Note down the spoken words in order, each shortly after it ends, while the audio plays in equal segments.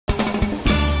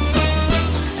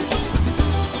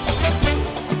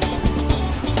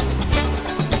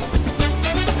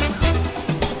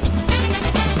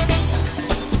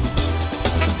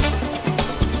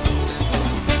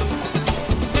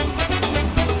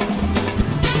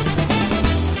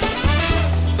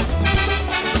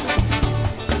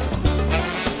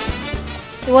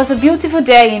It was a beautiful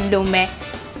day in Lome,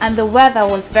 and the weather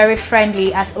was very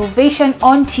friendly as Ovation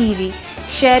on TV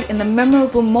shared in the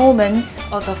memorable moments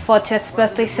of the 40th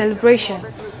birthday celebration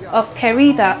of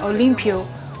Querida Olympio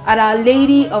at Our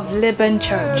Lady of Liban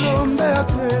Church.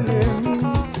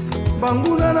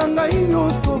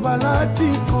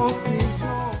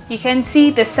 You can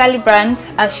see the celebrant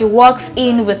as she walks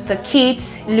in with the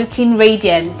kids looking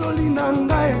radiant.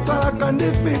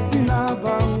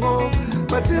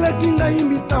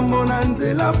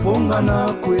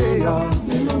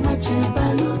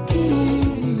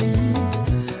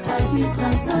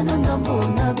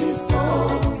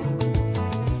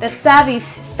 The service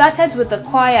started with the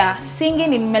choir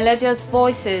singing in melodious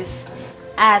voices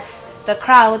as the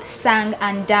crowd sang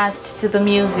and danced to the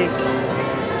music.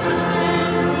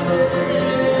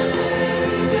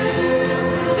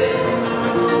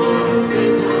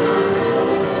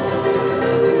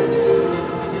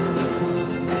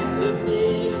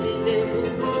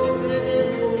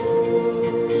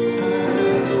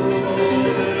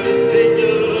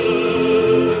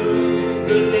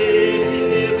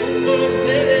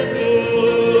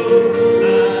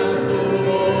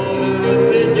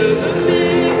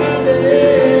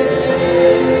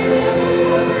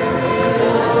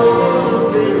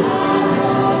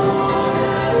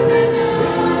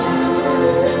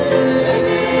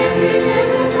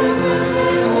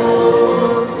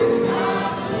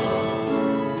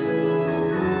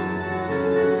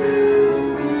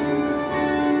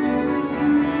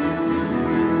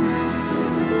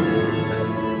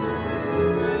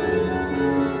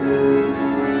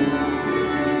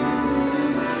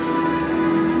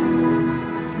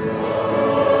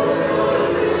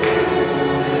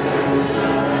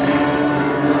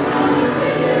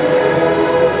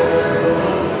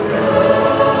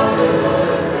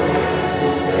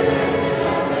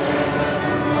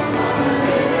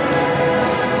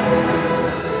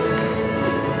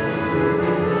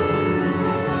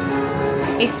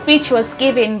 A speech was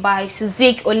given by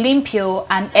Suzik Olympio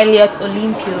and Elliot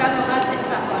Olympio.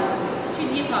 Tu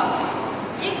diras,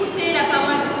 écoutez la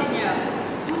parole du Seigneur,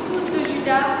 vous tous de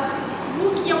Juda, vous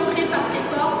qui entrez par ces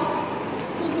portes,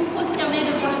 pour vous prosterner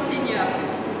devant le Seigneur.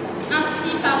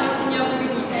 Ainsi parle le Seigneur de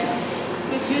l'univers,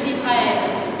 le Dieu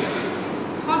d'Israël.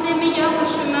 Rendez meilleurs vos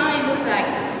chemins et vos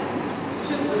actes.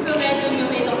 Je vous ferai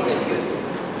demeurer dans ce lieu.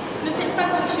 Ne faites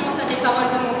pas confiance à des paroles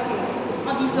de mensonge,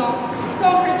 en disant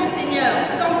temple du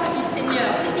Seigneur,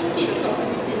 c'est ici le temple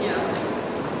du Seigneur.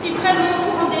 Si vraiment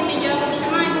vous rendez meilleurs vos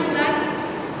chemins et vos actes,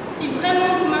 si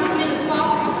vraiment vous maintenez le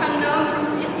droit entre un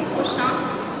homme et son prochain,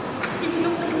 si vous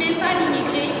n'opprimez pas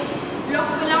l'immigré,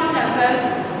 l'orphelin ou la veuve,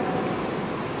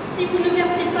 si vous ne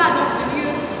versez pas dans ce lieu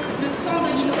le sang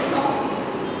de l'innocent,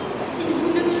 si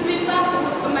vous ne suivez pas pour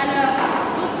votre malheur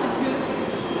d'autres dieux,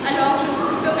 alors je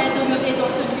vous ferai demeurer dans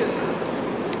ce lieu,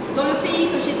 dans le pays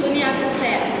que j'ai donné à vos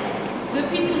pères,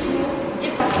 depuis toujours et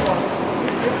partout.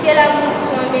 De quel amour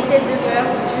sont aimés tes demeures,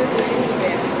 Dieu de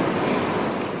l'univers.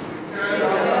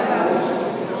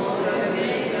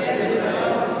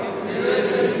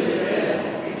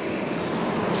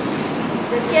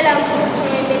 De quel amour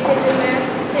sont aimés tes demeures,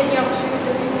 Seigneur Dieu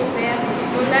de l'univers.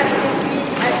 Mon âme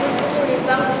s'épuise à désirer les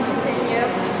pardons du Seigneur.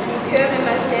 Mon cœur et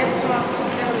ma chair sont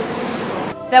accrochés vers le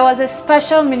Dieu. There was a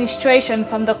special ministration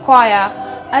from the choir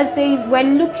as they were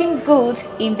looking good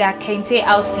in their kente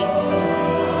outfits.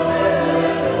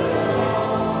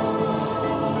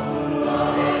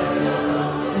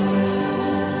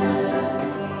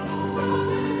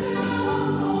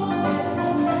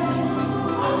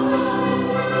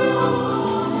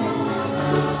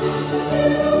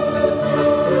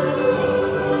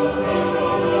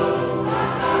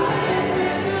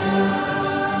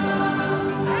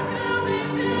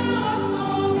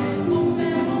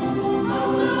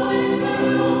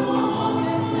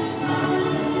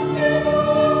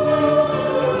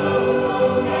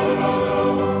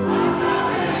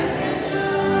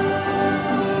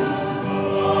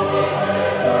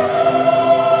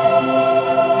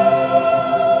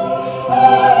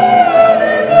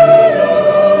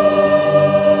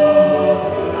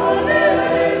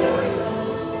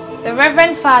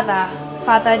 Reverend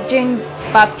Father Jean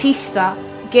Baptista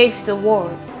gave the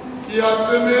word. Qui a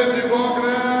semé du bon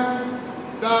grain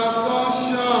dans son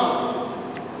champ.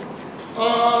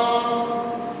 Or,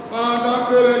 pendant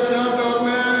que les gens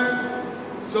dormaient,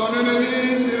 son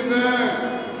ennemi survint.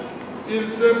 Il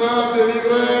sema des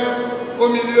livrets au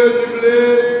milieu du blé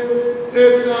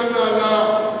et s'en alla.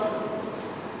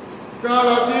 Quand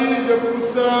la tige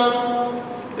poussa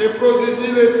et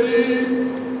produisit l'épis,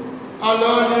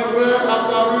 alors l'ivraie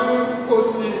apparut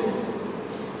aussi.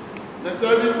 Les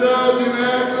serviteurs du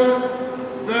maître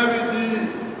vinrent lui dire,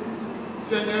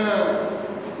 Seigneur,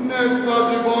 n'est-ce pas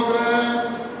du bon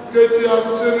grain que tu as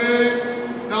semé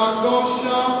dans ton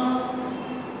champ?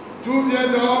 D'où vient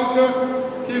donc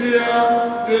qu'il y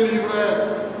a des livrets?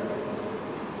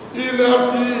 Il leur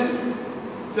dit,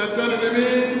 c'est un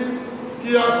ennemi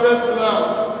qui a fait cela.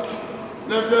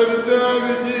 Les serviteurs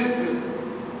lui disent,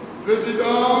 veux-tu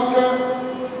donc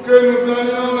que nous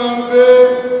allions l'enlever?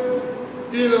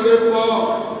 Il répond,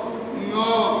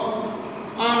 non,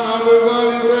 en enlevant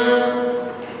l'ivraie,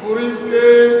 vous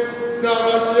risquez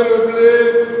d'arracher le blé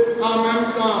en même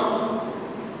temps.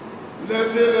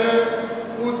 Laissez-les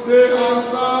pousser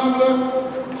ensemble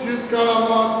jusqu'à la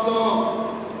moisson.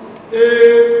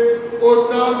 Et au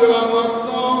temps de la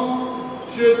moisson,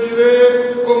 je dirai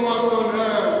au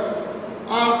moissonneur,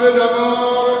 enlevez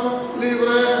d'abord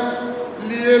l'ivraie,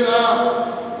 liez-la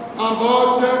en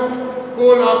botte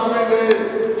pour la brûler.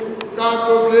 Quant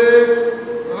au blé,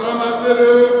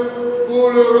 ramassez-le pour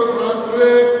le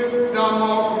rentrer dans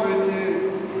mon grenier.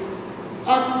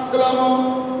 Acclamons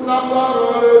la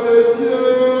parole de Dieu.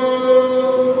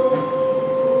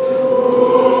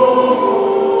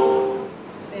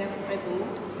 Père très beau,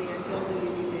 créateur de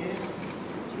l'univers,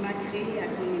 tu m'as créé à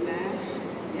ton image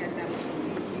et à ta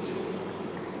forme.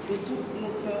 De tout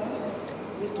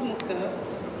mon cœur,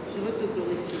 je veux te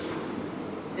glorifier.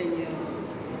 Seigneur,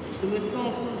 je me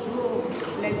sens ce jour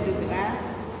pleine de grâce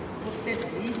pour cette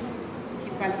vie qui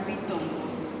palpite en moi.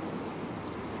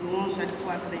 Louange à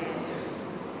toi, Père,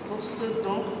 pour ce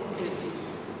don de vie,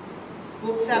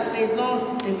 pour ta présence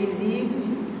invisible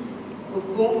au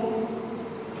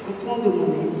fond de mon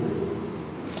être.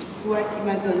 Toi qui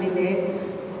m'as donné l'être,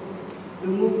 le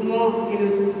mouvement et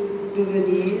le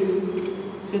devenir,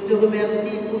 je te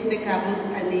remercie pour ces 40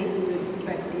 années de vie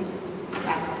passée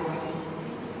par toi.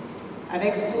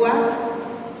 Avec toi,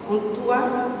 en toi,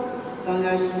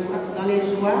 dans les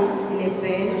joies et les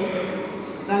peines,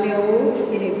 dans les hauts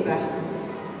et les bas.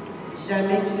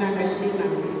 Jamais tu n'as lâché ma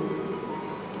main.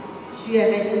 Tu es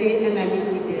resté un ami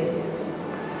fidèle.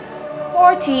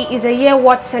 40 is a year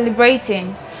worth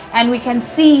celebrating, and we can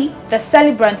see the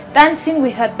celebrant dancing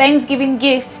with her Thanksgiving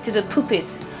gifts to the pulpit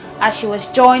as she was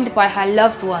joined by her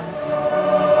loved ones.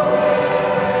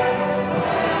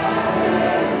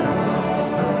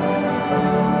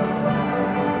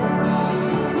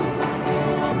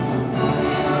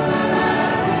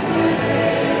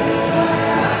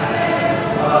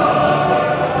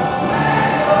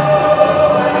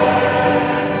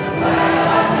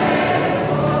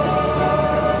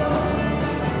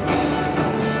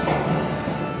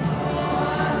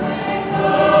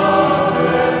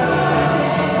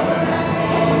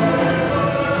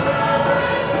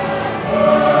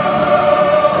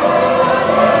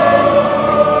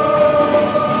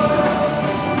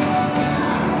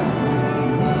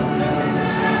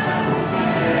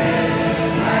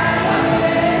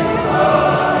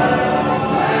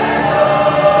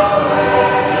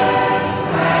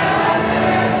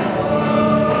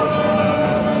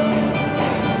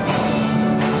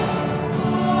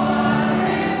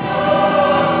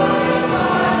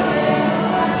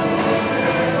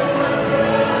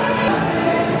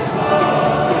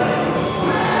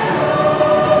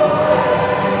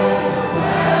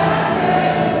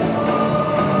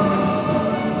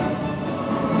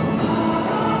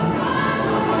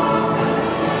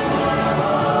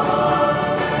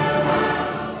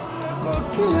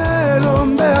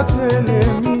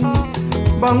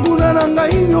 banguna na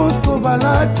ngai nyonso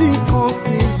balati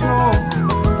confusion.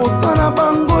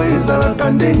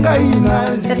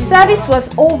 The service was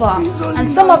over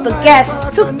and some of the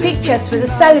guests took pictures with the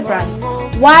celebrant,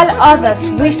 while others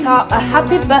wished her a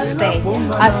happy birthday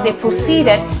as they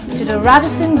proceeded to the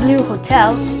Radisson Blu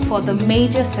Hotel for the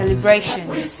major celebration.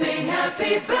 We sing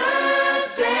happy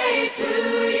birthday to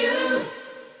you,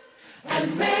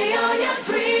 and may all your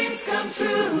dreams come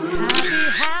true.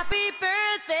 Happy, happy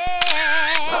birthday.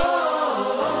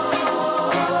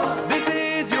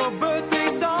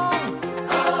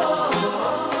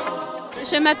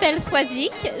 Je m'appelle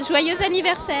Swazik, joyeux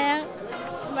anniversaire.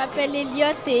 Je m'appelle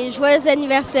Elliot et joyeux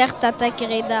anniversaire Tata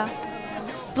Querida.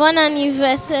 Bon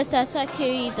anniversaire Tata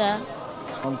Querida.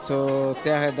 I want to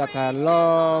tell her that I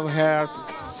love her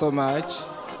so much,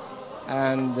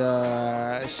 and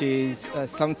she's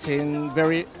something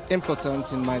very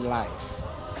important in my life.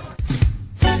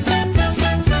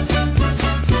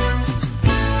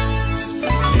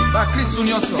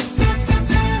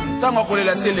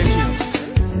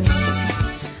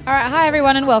 Alright, hi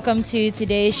everyone and welcome to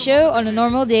today's show. On a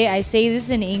normal day I say this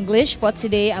in English, but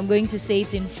today I'm going to say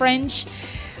it in French.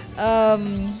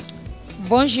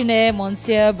 Bonne journée,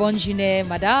 monsieur, bonne journée,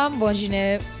 madame, bonne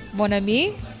journée, mon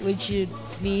ami, which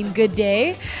mean good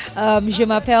day. Je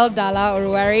m'appelle Dala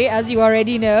Oruwari, as you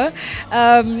already know.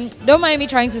 Don't mind me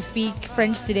trying to speak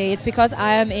French today. It's because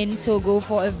I am in Togo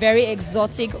for a very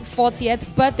exotic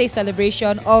 40th birthday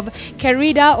celebration of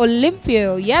Querida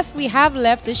Olympio. Yes, we have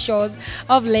left the shores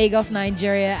of Lagos,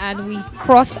 Nigeria, and we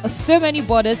crossed so many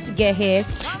borders to get here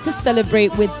to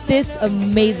celebrate with this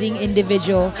amazing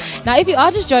individual. Now, if you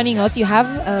are just joining us, you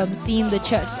have seen the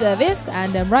church service,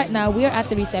 and right now we are at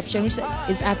the reception, which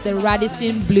is at the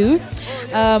Radisson Blue,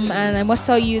 and I must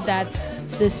tell you that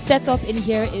the setup in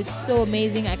here is so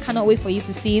amazing. I cannot wait for you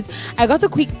to see it. I got a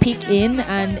quick peek in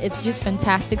and it's just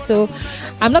fantastic. So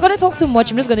I'm not going to talk too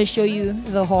much. I'm just going to show you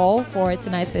the hall for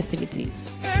tonight's festivities.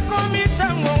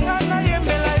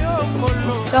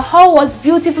 The hall was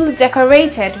beautifully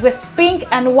decorated with pink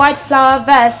and white flower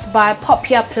vase by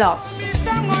Popia Plus.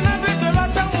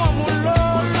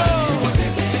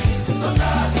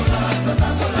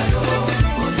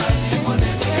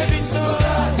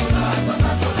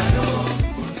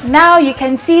 Now you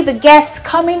can see the guests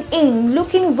coming in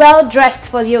looking well dressed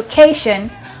for the occasion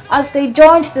as they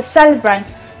joined the celebrant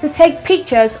to take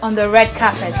pictures on the red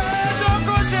carpet.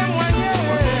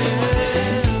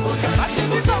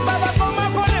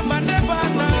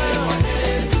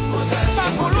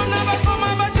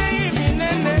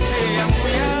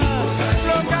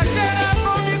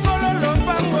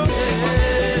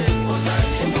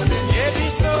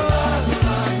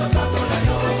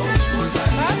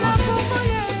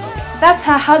 That's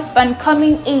her husband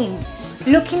coming in,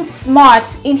 looking smart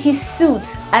in his suit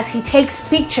as he takes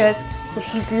pictures with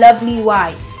his lovely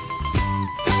wife.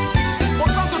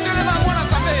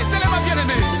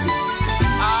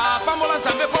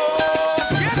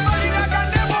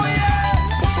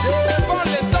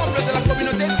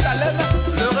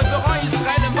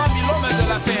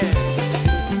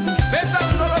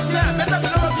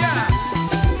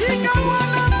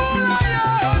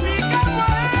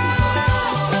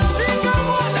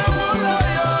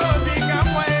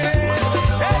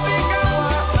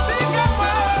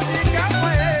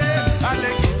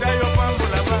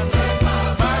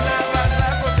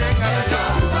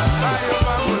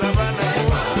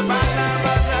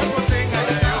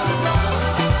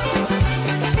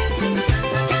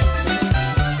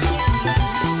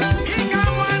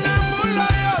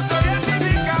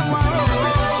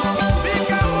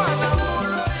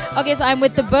 Okay, so I'm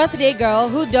with the birthday girl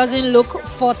who doesn't look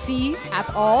 40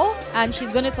 at all, and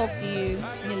she's going to talk to you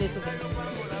in a little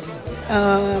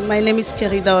bit. My name is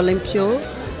Querida Olympio.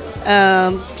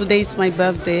 Today is my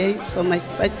birthday. It's for my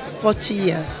 40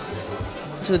 years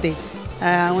today.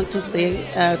 I want to say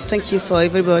thank you for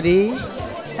everybody.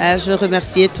 Je veux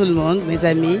remercier tout le monde, mes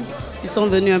amis. Ils sont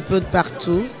venus un peu de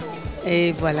partout.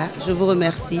 Et voilà, je vous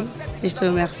remercie. Et je te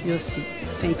remercie aussi.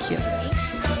 Thank you.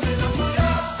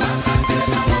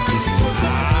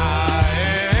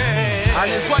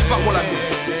 Allez, soyez pas pour l'ami.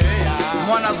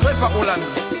 Moi, ne soyez pas pour l'ami.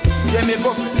 Je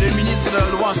m'évoque le ministre de la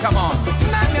louange, comment?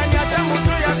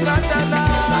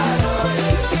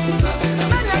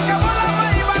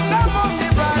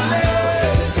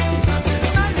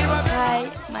 Hi,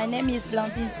 my name is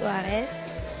Blandine Suarez,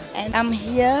 and I'm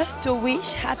here to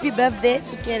wish happy birthday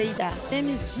to Querida. My name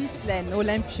is Ghislaine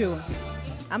Olympio.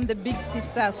 I'm the big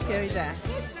sister of Querida.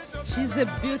 She's a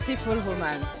beautiful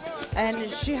woman.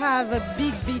 And she have a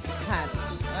big heart.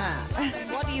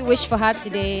 What do you wish for her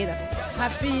today?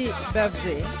 Happy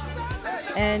birthday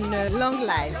and long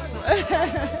life.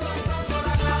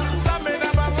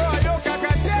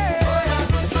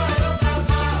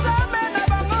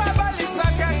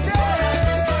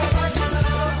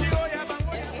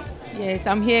 Yes,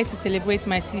 I'm here to celebrate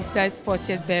my sister's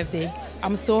 40th birthday.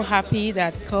 I'm so happy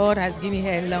that God has given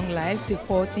her a long life to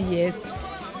 40 years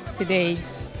today.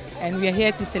 And we are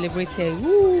here to celebrate her.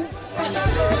 Woo!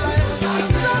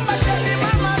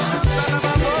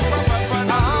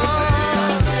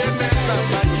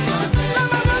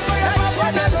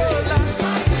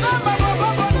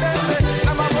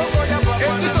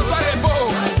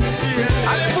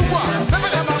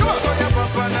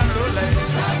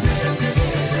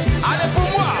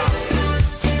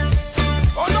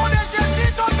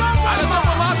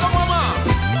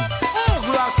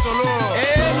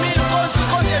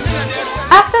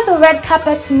 After the red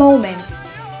carpet moment,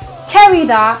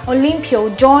 Querida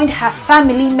Olympio joined her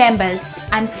family members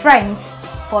and friends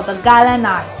for the gala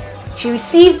night. She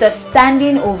received a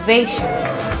standing ovation.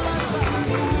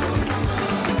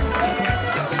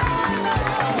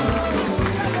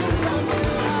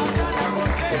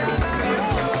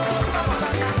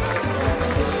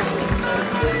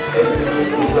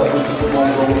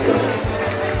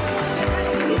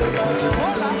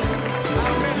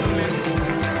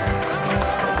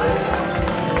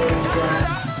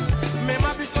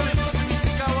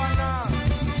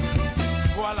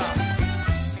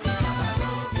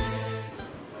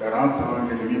 40 ans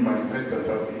que l'ennemi manifeste dans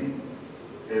sa vie,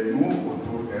 et nous,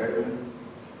 autour d'elle,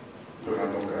 te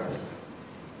rendons grâce.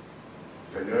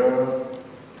 Seigneur,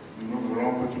 nous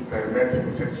voulons que tu permettes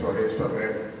que cette soirée soit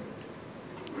belle,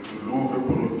 que tu l'ouvres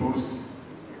pour nous tous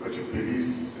et que tu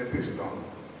bénisses cet instant.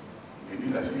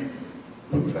 Bénis l'assise,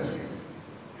 toute l'assise,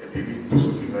 et bénis tout ce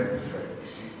qui va être fait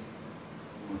ici.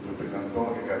 Nous te présentons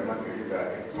également Querida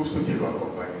et tout ce qui l'ont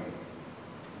accompagné,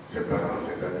 ses parents,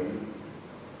 ses amis,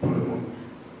 tout le monde.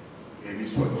 Béni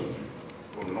sois-tu,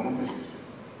 au nom de Jésus.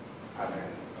 Amen.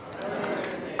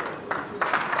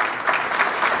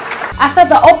 After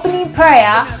the opening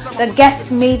prayer, the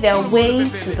guests made their way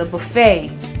to the buffet.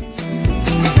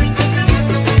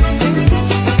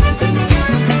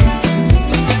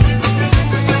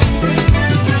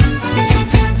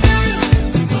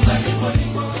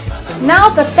 Now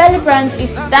the celebrant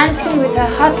is dancing with her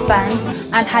husband,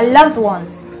 and her loved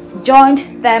ones joined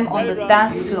them on the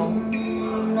dance floor.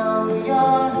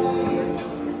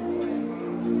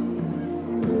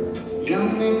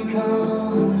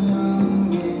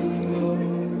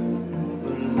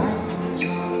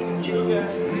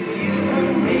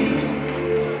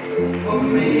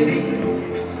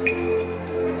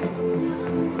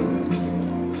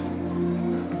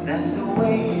 That's the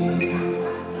way.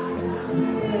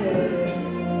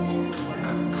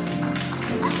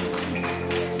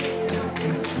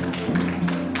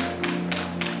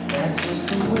 That's just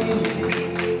the way it is.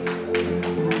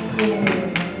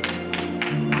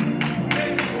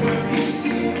 You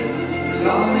see, it was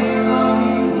all day long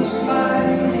he was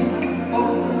fighting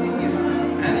for you,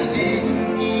 and he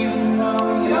didn't even know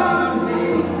your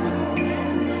name.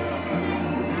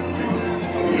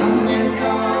 Young and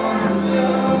calm,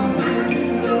 young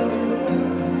and low,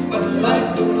 but life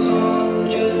goes on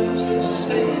just the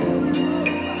same.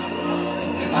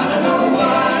 And I don't know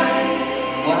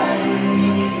why we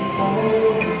keep on.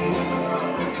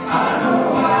 I know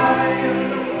why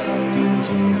you're talking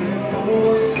to me,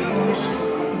 oh so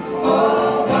strong.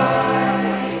 Oh,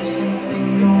 why is there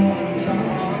something going on?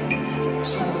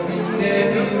 Something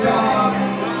very wrong.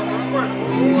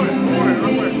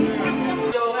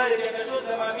 Quelque chose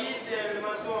dans ma vie, c'est le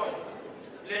mensonge.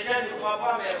 Les gens ne croient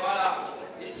pas, mais voilà.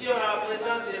 Ici, on a la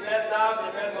présence des belles dames,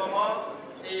 des belles mamans.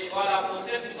 Et voilà, pour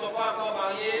ceux qui ne sont pas encore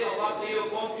mariés, on va prier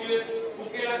au bon Dieu pour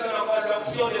qu'il leur donne encore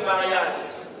l'option de mariage.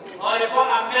 On répond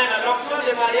Amen à l'option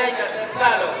de mariage, c'est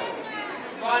ça. Alors.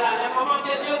 Voilà, les mamans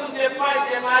que Dieu vous épargne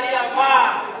des maris à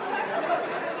part.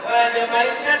 Des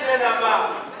maris très très à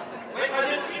part. Oui, parce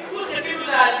que tout ce qui vous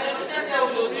a arrivé sur cette terre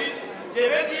aujourd'hui, je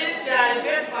veux dire, c'est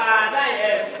arrivé par Adam et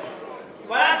Ève.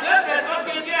 Voilà deux personnes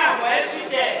que Dieu a envoyées sur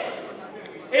terre.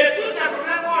 Et tous ces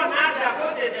problèmes qu'on a, c'est à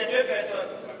cause de ces deux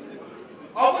personnes.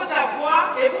 On vous avoue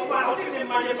et vous ne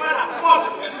mangez pas la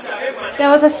porte que vous avez mangée.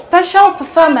 There was a special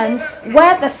performance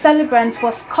where the celebrant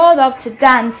was called up to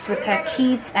dance with her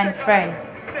kids and friends.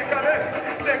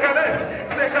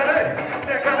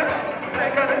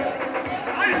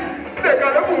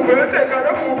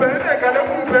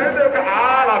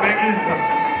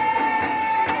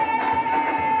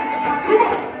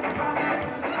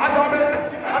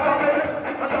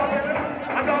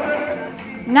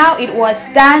 Now it was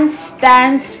dance,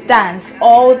 dance, dance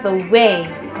all the way.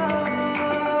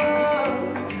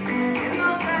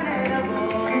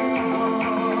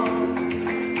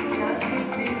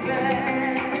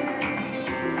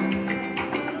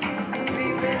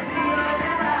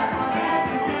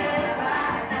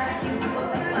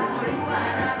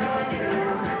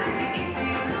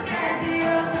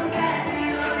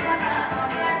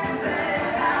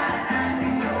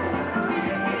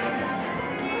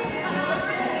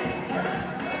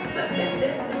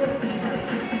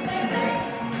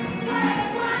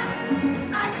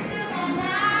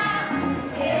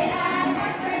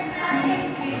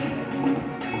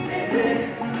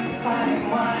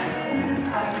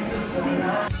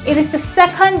 It is the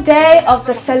second day of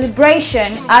the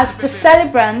celebration as the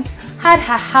celebrant had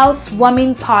her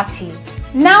housewarming party.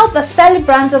 Now the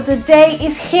celebrant of the day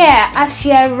is here as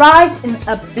she arrived in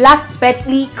a black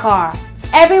Bentley car.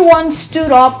 Everyone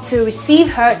stood up to receive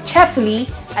her cheerfully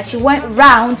as she went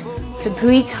round to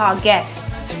greet her guests.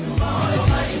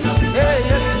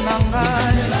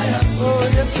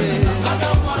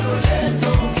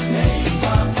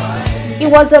 It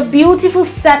was a beautiful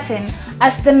setting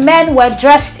as the men were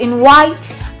dressed in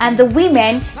white and the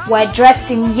women were dressed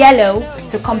in yellow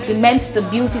to complement the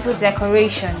beautiful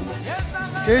decoration.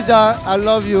 Querida, I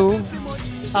love you.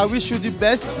 I wish you the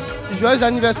best. Joyeux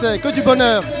anniversaire. Que du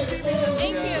bonheur.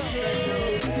 Thank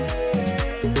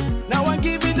you. Now I'm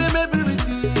giving them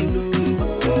everything.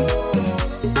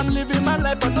 I'm living my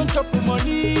life, I don't chop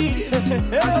money. I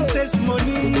don't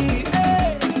testimony.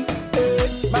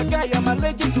 My guy, I'm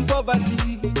allergic to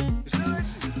poverty.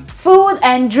 Food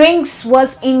and drinks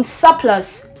was in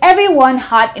surplus. Everyone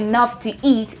had enough to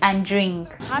eat and drink.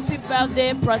 Happy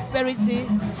birthday, prosperity,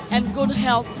 and good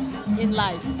health in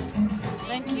life.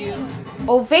 Thank you.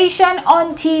 Ovation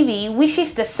on TV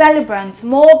wishes the celebrants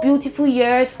more beautiful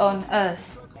years on earth.